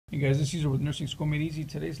guys, this is Caesar with Nursing School Made Easy.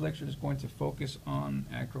 Today's lecture is going to focus on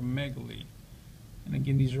acromegaly. And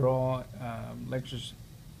again, these are all lectures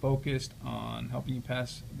focused on helping you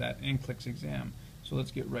pass that NCLEX exam. So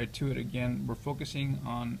let's get right to it. Again, we're focusing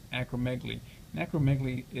on acromegaly. And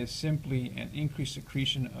acromegaly is simply an increased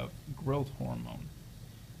secretion of growth hormone.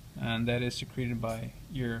 And that is secreted by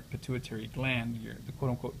your pituitary gland, the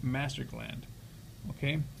quote-unquote master gland.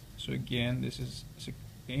 Okay, so again, this is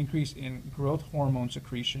increase in growth hormone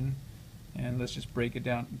secretion, and let's just break it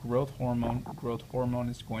down. Growth hormone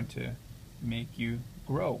is going to make you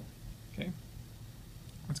grow. Okay,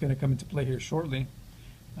 it's going to come into play here shortly.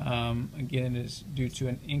 Again, it is due to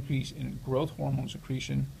an increase in growth hormone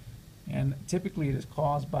secretion, and typically it is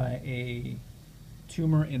caused by a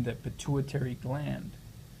tumor in the pituitary gland.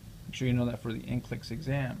 Make sure you know that for the NCLEX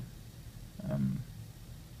exam.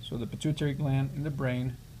 So the pituitary gland in the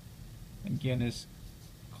brain, again, is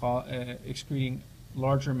excreting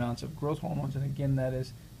larger amounts of growth hormones, and again, that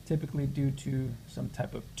is typically due to some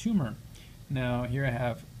type of tumor. Now here I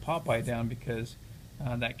have Popeye down because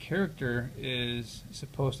that character is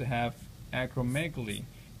supposed to have acromegaly,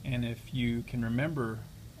 and if you can remember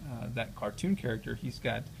that cartoon character, he's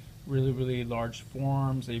got really large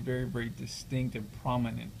forearms, a very distinct and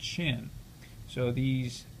prominent chin. So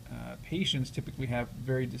these patients typically have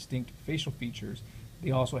very distinct facial features. They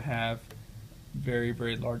also have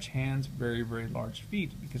very large hands, very large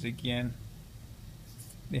feet, because again,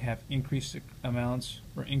 they have increased amounts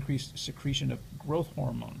or increased secretion of growth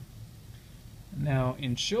hormone. Now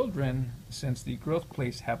in children, since the growth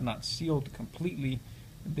plates have not sealed completely,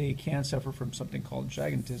 they can suffer from something called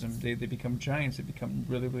gigantism. They become giants. They become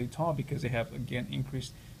really tall because they have, again,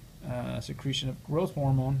 increased secretion of growth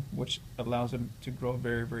hormone, which allows them to grow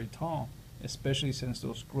very tall, especially since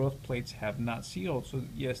those growth plates have not sealed. So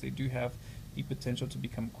yes, they do have the potential to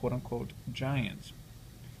become quote-unquote giants.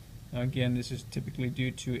 Now again, this is typically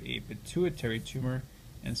due to a pituitary tumor,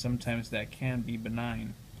 and sometimes that can be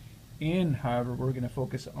benign. However, we're going to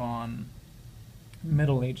focus on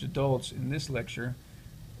middle-aged adults in this lecture,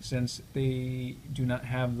 since they do not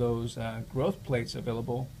have those growth plates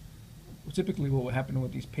available. Typically what will happen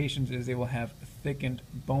with these patients is they will have thickened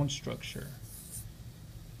bone structure.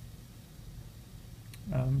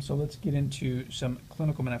 So let's get into some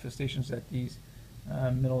clinical manifestations that these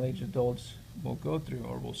middle-aged adults will go through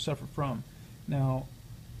or will suffer from. Now,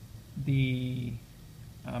 the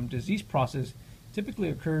disease process typically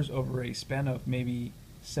occurs over a span of maybe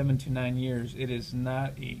 7 to 9 years. It is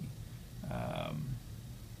not a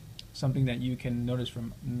something that you can notice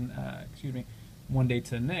from one day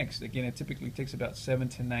to the next. Again, it typically takes about 7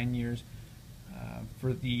 to 9 years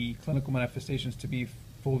for the clinical manifestations to be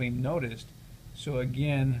fully noticed. So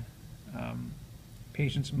again,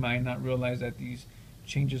 patients might not realize that these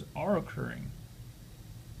changes are occurring.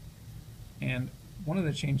 And one of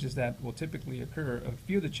the changes that will typically occur, a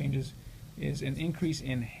few of the changes, is an increase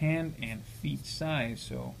in hand and feet size.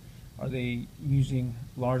 So are they using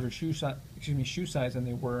larger shoe size than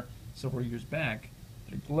they were several years back?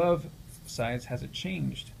 Their glove size, has it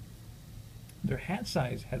changed? Their hat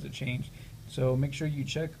size, has it changed? So make sure you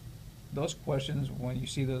check those questions when you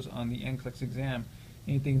see those on the NCLEX exam.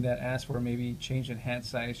 Anything that asks for maybe change in hat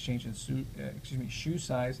size, change in shoe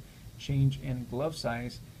size, change in glove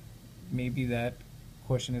size, maybe that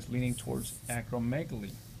question is leaning towards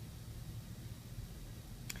acromegaly.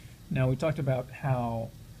 Now we talked about how,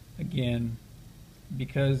 again,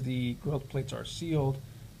 because the growth plates are sealed,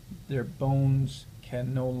 their bones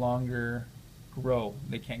can no longer grow.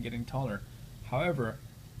 They can't get any taller. However,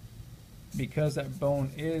 because that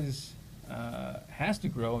bone has to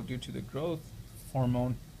grow due to the growth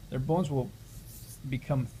hormone, their bones will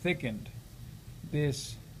become thickened.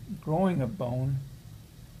 This growing of bone,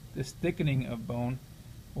 this thickening of bone,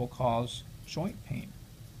 will cause joint pain.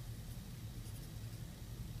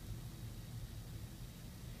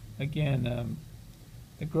 Again,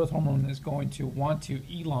 the growth hormone is going to want to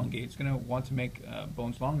elongate. It's going to want to make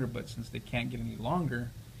bones longer, but since they can't get any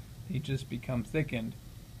longer, they just become thickened,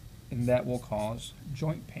 and that will cause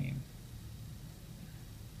joint pain.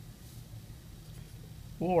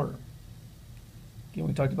 Or, again,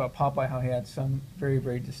 we talked about Popeye, how he had some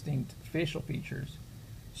very distinct facial features.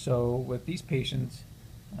 So with these patients,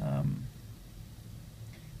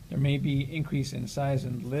 there may be increase in size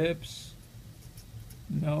in lips,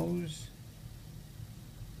 nose,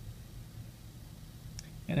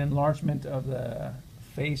 and enlargement of the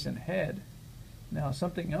face and head. Now,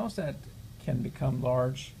 something else that can become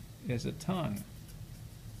large is a tongue.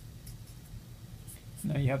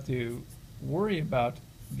 Now you have to worry about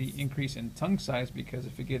the increase in tongue size, because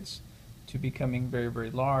if it gets to becoming very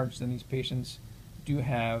large, then these patients do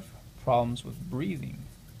have problems with breathing,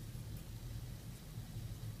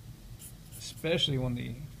 especially when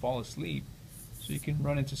they fall asleep. So you can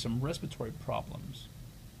run into some respiratory problems.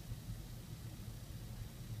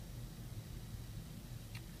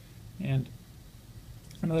 And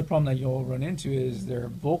another problem that you'll run into is their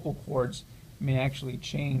vocal cords may actually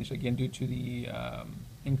change, again, due to the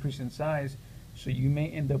increase in size. So you may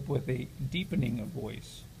end up with a deepening of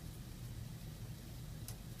voice.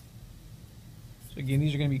 So again,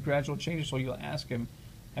 these are going to be gradual changes. So you'll ask him,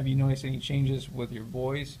 have you noticed any changes with your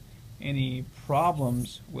voice? Any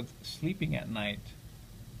problems with sleeping at night?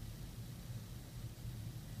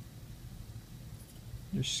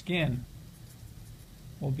 Your skin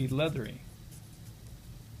will be leathery.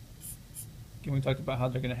 Again, we talked about how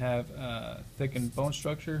they're going to have thickened bone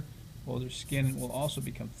structure. Well, their skin will also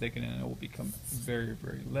become thickened and it will become very,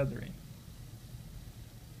 very leathery.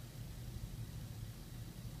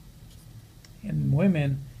 In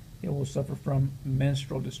women, it will suffer from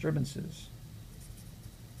menstrual disturbances,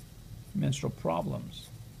 menstrual problems.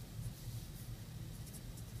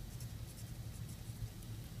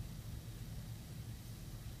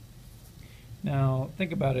 Now,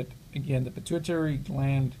 think about it again. The pituitary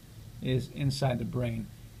gland is inside the brain.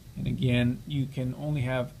 And again, you can only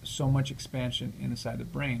have so much expansion inside the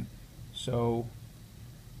brain. So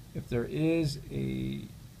if there is a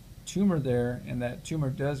tumor there and that tumor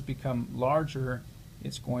does become larger,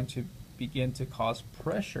 it's going to begin to cause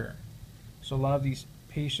pressure. So a lot of these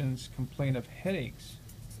patients complain of headaches.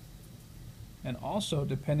 And also,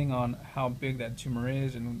 depending on how big that tumor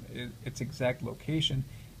is and its exact location,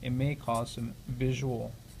 it may cause some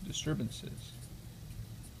visual disturbances.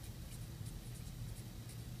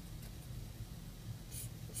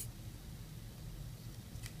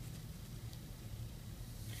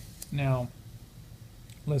 Now,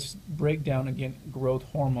 let's break down again growth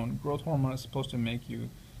hormone. Growth hormone is supposed to make you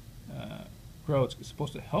grow. It's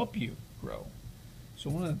supposed to help you grow. So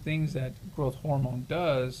one of the things that growth hormone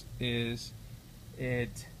does is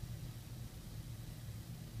it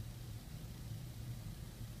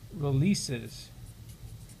releases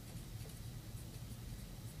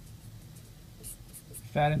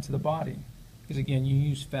fat into the body. Because again, you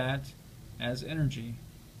use fat as energy.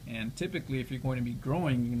 And typically, if you're going to be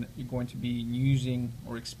growing, you're going to be using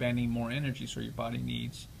or expanding more energy, so your body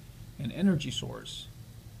needs an energy source.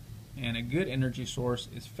 And a good energy source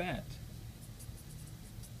is fat.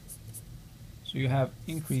 So you have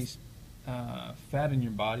increased fat in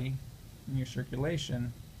your body, in your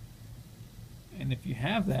circulation. And if you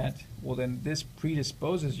have that, well then this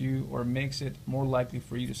predisposes you or makes it more likely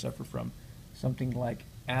for you to suffer from something like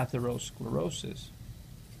atherosclerosis,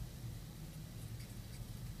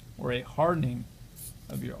 or a hardening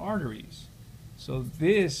of your arteries. So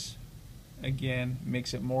this, again,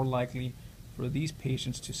 makes it more likely for these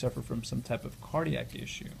patients to suffer from some type of cardiac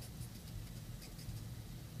issue.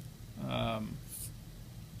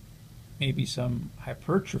 Maybe some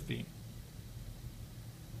hypertrophy.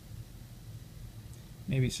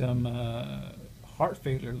 Maybe some heart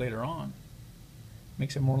failure later on.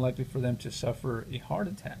 Makes it more likely for them to suffer a heart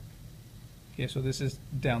attack. Okay, so this is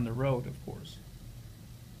down the road, of course.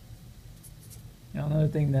 Now, another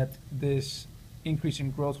thing that this increase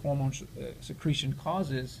in growth hormone secretion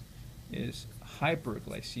causes is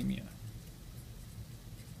hyperglycemia.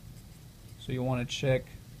 So you want to check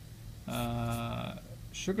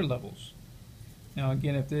sugar levels. Now,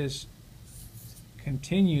 again, if this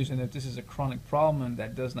continues and if this is a chronic problem and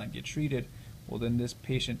that does not get treated, well, then this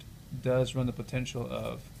patient does run the potential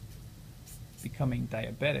of becoming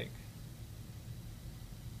diabetic.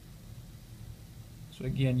 So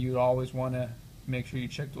again, you always want to make sure you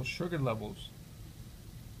check those sugar levels.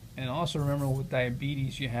 And also remember, with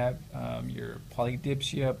diabetes, you have your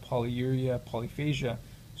polydipsia, polyuria, polyphagia.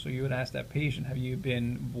 So you would ask that patient, have you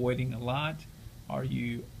been voiding a lot? Are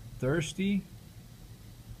you thirsty?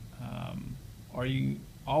 Are you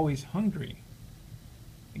always hungry?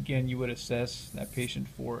 Again, you would assess that patient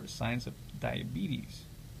for signs of diabetes.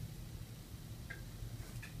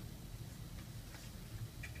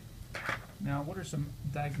 Now, what are some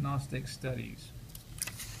diagnostic studies?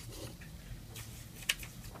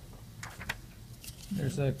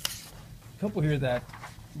 There's a couple here that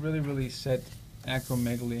really set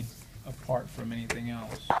acromegaly apart from anything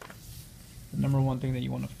else. The number one thing that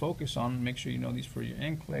you want to focus on, make sure you know these for your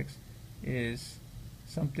NCLEX, is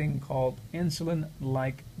something called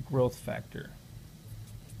insulin-like growth factor.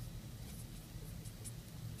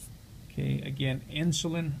 Okay, again,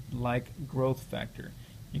 insulin-like growth factor.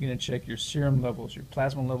 You're going to check your serum levels, your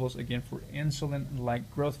plasma levels, again, for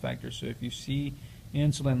insulin-like growth factor. So if you see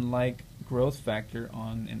insulin-like growth factor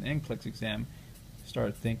on an NCLEX exam,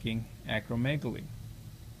 start thinking acromegaly.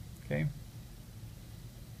 Okay?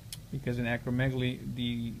 Because in acromegaly,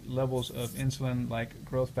 the levels of insulin-like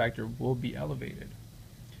growth factor will be elevated.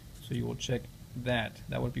 So you will check that.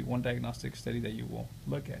 That would be one diagnostic study that you will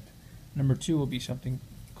look at. Number 2 will be something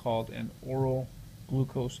called an oral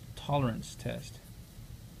glucose tolerance test.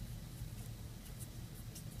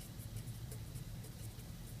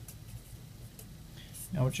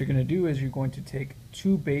 Now what you're going to do is you're going to take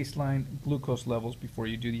 2 baseline glucose levels before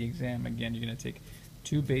you do the exam. Again, you're going to take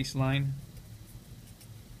 2 baseline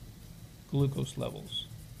glucose levels.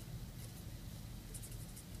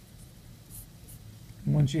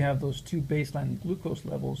 And once you have those 2 baseline glucose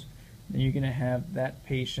levels, then you're going to have that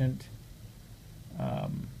patient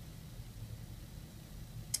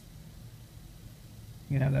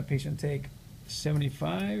take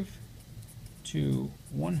 75 to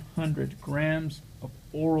 100 grams of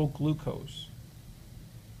oral glucose.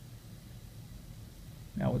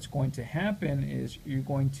 Now what's going to happen is you're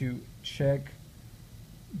going to check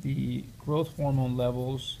the growth hormone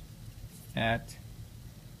levels at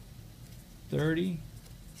 30,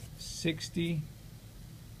 60,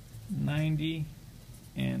 90,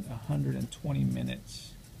 and 120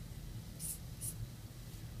 minutes.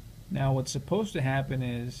 Now what's supposed to happen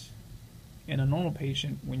is, in a normal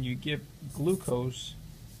patient, when you give glucose,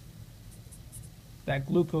 that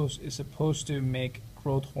glucose is supposed to make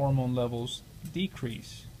growth hormone levels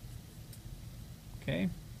decrease. Okay?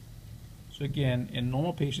 So again, in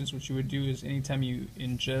normal patients, what you would do is anytime you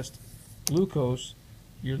ingest glucose,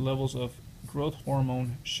 your levels of growth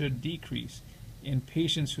hormone should decrease. In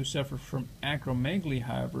patients who suffer from acromegaly,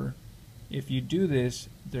 however, if you do this,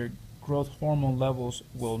 their growth hormone levels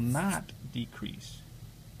will not decrease,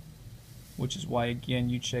 which is why, again,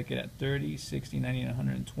 you check it at 30, 60, 90, and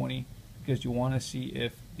 120, because you want to see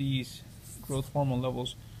if these growth hormone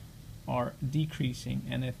levels are decreasing,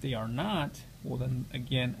 and if they are not, well then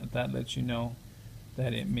again that lets you know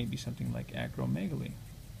that it may be something like acromegaly.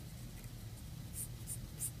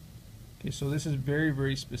 Okay, so this is very,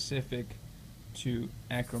 very specific to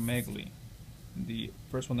acromegaly. The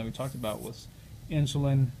first one that we talked about was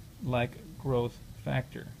insulin-like growth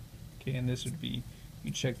factor. Okay, and this would be,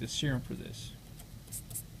 you check the serum for this.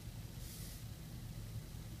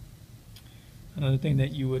 Another thing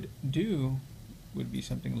that you would do would be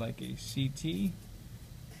something like a CT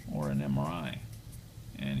or an MRI.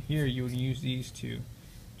 And here you would use these to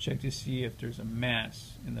check to see if there's a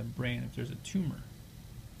mass in the brain, if there's a tumor.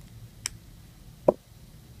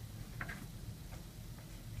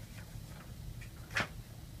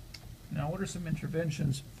 Now, what are some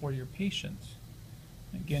interventions for your patients?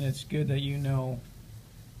 Again, it's good that you know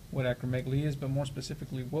what acromegaly is, but more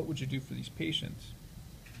specifically, what would you do for these patients?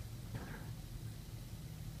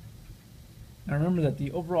 Now remember that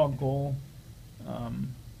the overall goal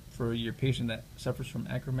for your patient that suffers from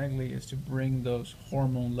acromegaly is to bring those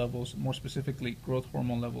hormone levels, more specifically growth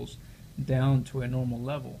hormone levels, down to a normal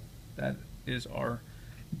level. That is our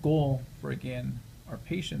goal for, again, our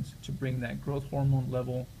patients, to bring that growth hormone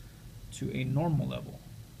level to a normal level.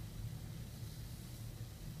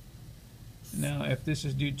 Now, if this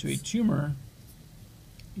is due to a tumor,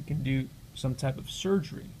 you can do some type of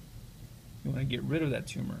surgery. You want to get rid of that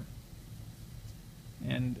tumor.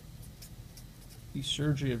 And the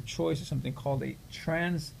surgery of choice is something called a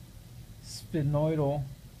transsphenoidal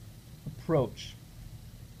approach.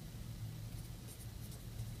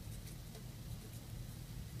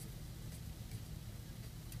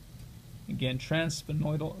 Again,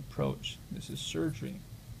 transsphenoidal approach. This is surgery.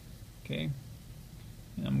 Okay?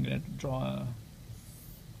 And I'm going to draw a,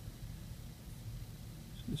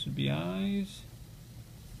 so this would be eyes,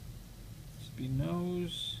 this would be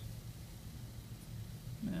nose,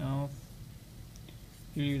 mouth.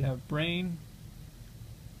 Here you'd have brain,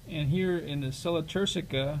 and here in the sella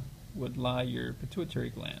turcica would lie your pituitary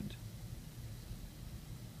gland.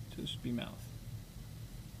 So this would be mouth.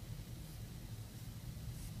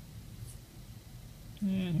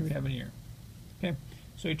 And here we have an ear. Okay,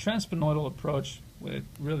 so a transsphenoidal approach, what it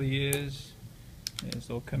really is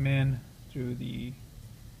they'll come in through the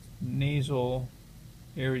nasal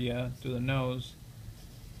area, through the nose,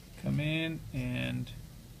 come in and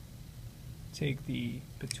take the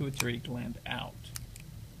pituitary gland out,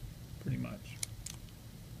 pretty much.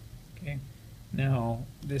 Okay. Now,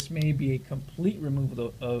 this may be a complete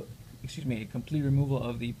removal of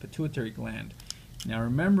the pituitary gland. Now,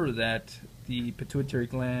 remember that the pituitary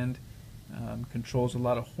gland controls a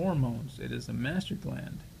lot of hormones. It is a master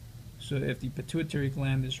gland. So if the pituitary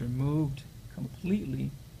gland is removed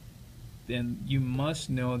completely, then you must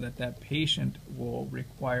know that that patient will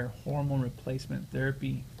require hormone replacement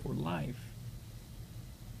therapy for life.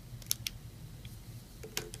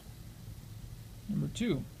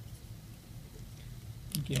 2.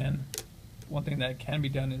 Again, one thing that can be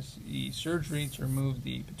done is the surgery to remove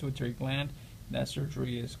the pituitary gland. That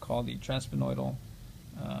surgery is called the transsphenoidal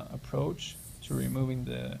approach to removing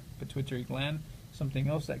the pituitary gland. Something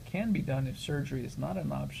else that can be done if surgery is not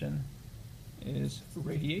an option is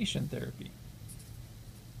radiation therapy.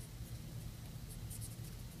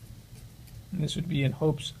 And this would be in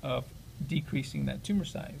hopes of decreasing that tumor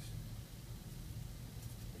size.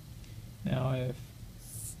 Now, if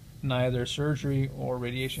neither surgery or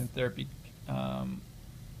radiation therapy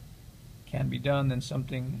can be done, then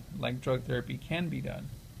something like drug therapy can be done.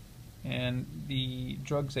 And the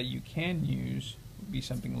drugs that you can use would be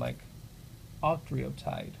something like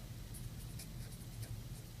octreotide.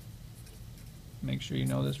 Make sure you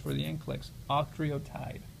know this for the nclex.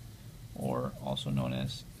 Octreotide, or also known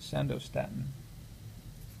as sandostatin.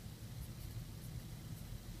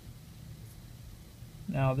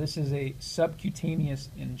 Now, this is a subcutaneous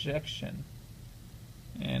injection,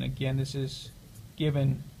 and again, this is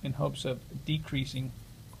given in hopes of decreasing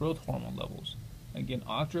growth hormone levels. Again,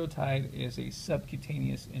 octreotide is a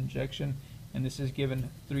subcutaneous injection, and this is given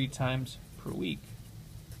 3 times per week.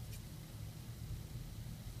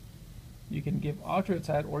 You can give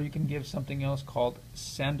octreotide, or you can give something else called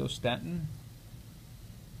sandostatin.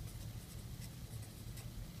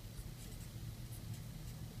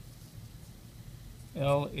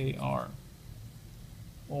 LAR,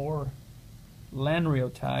 or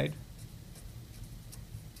lanreotide,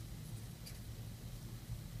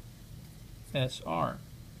 SR.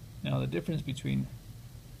 Now, the difference between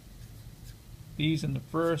these and the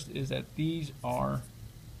first is that these are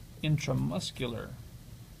intramuscular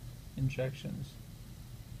injections,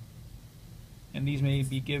 and these may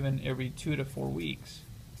be given every 2 to 4 weeks.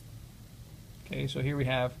 Okay, so here we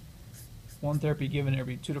have one therapy given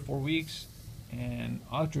every 2 to 4 weeks, and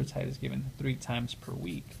octreotide is given 3 times per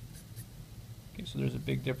week. Okay, so there's a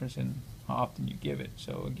big difference in how often you give it.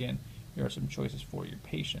 So again, here are some choices for your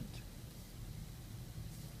patient.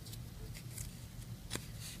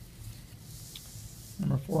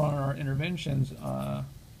 Number 4 on our interventions, again,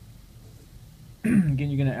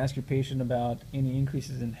 you're going to ask your patient about any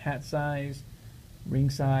increases in hat size, ring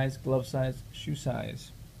size, glove size, shoe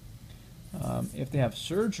size. If they have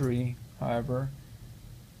surgery, however,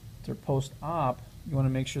 their post-op, you want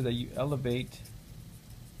to make sure that you elevate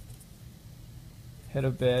head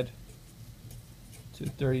of bed to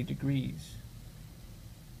 30 degrees.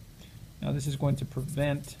 Now, this is going to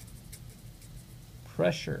prevent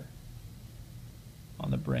pressure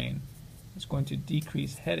on the brain. It's going to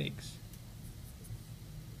decrease headaches.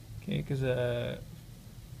 Okay, because a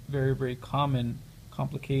very, very common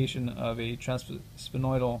complication of a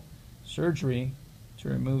transsphenoidal surgery to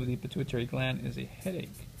remove the pituitary gland is a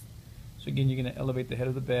headache. So again, you're going to elevate the head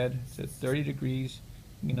of the bed to 30 degrees.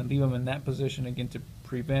 You're going to leave them in that position again to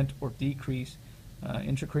prevent or decrease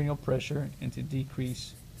intracranial pressure and to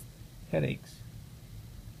decrease headaches.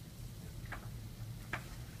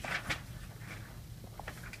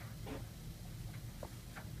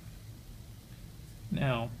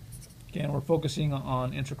 Now, again, we're focusing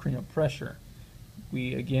on intracranial pressure.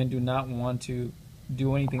 We, again, do not want to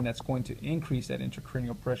do anything that's going to increase that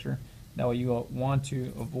intracranial pressure. That way you want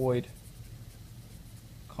to avoid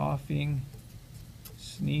coughing,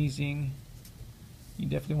 sneezing. You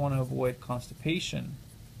definitely want to avoid constipation,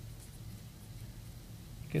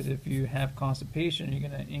 because if you have constipation, you're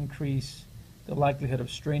going to increase the likelihood of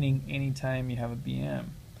straining anytime you have a BM.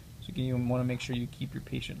 So again, you want to make sure you keep your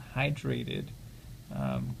patient hydrated.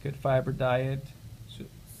 Good fiber diet.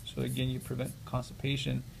 So again, you prevent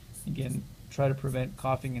constipation. Again, try to prevent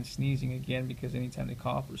coughing and sneezing again, because anytime they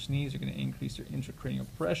cough or sneeze, you're going to increase their intracranial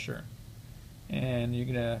pressure, and you're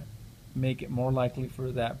going to make it more likely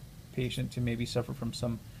for that patient to maybe suffer from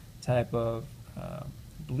some type of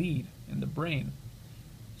bleed in the brain.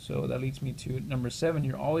 So that leads me to number 7.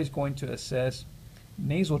 You're always going to assess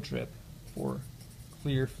nasal drip for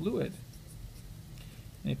clear fluid.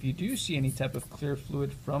 And if you do see any type of clear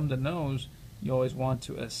fluid from the nose, you always want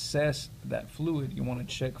to assess that fluid. You want to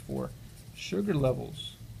check for sugar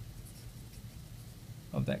levels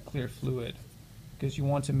of that clear fluid, because you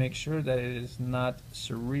want to make sure that it is not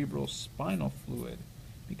cerebral spinal fluid,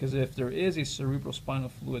 because if there is a cerebral spinal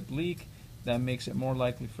fluid leak, that makes it more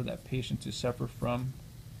likely for that patient to suffer from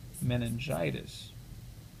meningitis.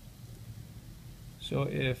 So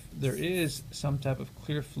if there is some type of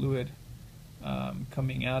clear fluid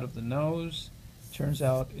coming out of the nose, turns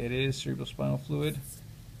out it is cerebral spinal fluid,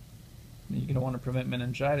 you're going to want to prevent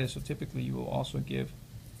meningitis. So typically you will also give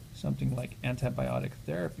something like antibiotic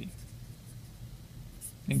therapy.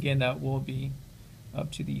 Again, that will be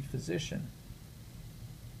up to the physician.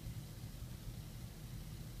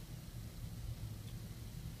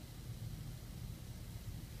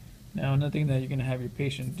 Now, another thing that you're going to have your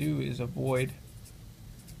patient do is avoid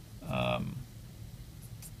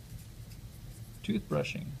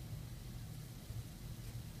toothbrushing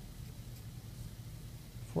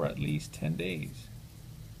for at least 10 days.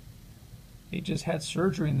 They just had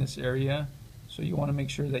surgery in this area, so you want to make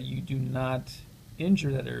sure that you do not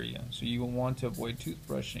injure that area. So you want to avoid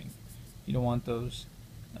toothbrushing. You don't want those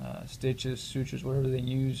stitches, sutures, whatever they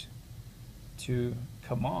use to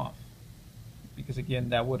come off, because again,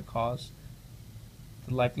 that would cause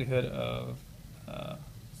the likelihood of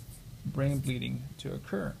brain bleeding to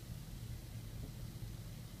occur.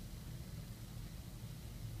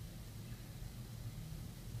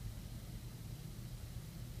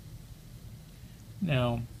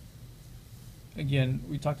 Now, again,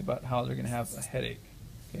 we talked about how they're going to have a headache.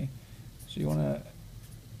 Okay, so you want to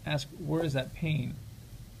ask, where is that pain?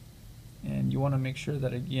 And you want to make sure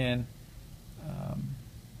that, again,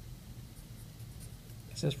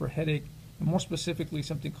 it says for headache, and more specifically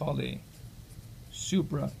something called a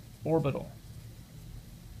supraorbital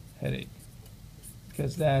headache,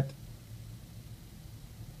 because that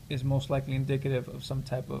is most likely indicative of some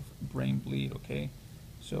type of brain bleed. Okay,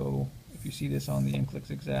 so if you see this on the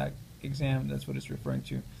nclex exam, that's what it's referring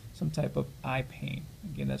to, some type of eye pain.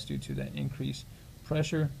 Again, that's due to that increased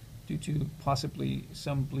pressure, due to possibly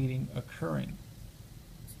some bleeding occurring.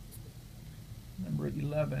 Number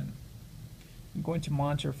 11, I'm going to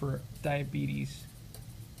monitor for diabetes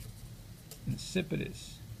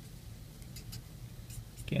insipidus.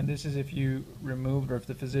 Again, this is if you removed, or if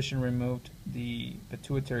the physician removed, the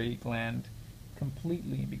pituitary gland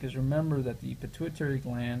completely, because remember that the pituitary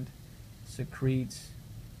gland secretes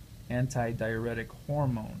antidiuretic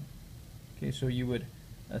hormone. Okay, so you would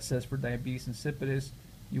assess for diabetes insipidus.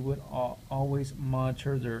 You would always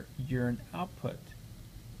monitor their urine output.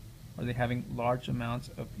 Are they having large amounts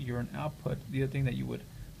of urine output? The other thing that you would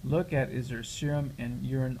look at is their serum and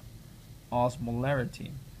urine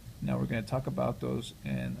osmolarity. Now we're going to talk about those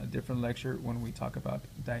in a different lecture when we talk about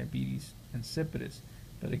diabetes insipidus.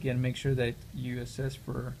 But again, make sure that you assess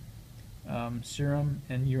for serum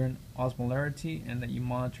and urine osmolarity, and that you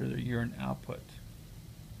monitor their urine output.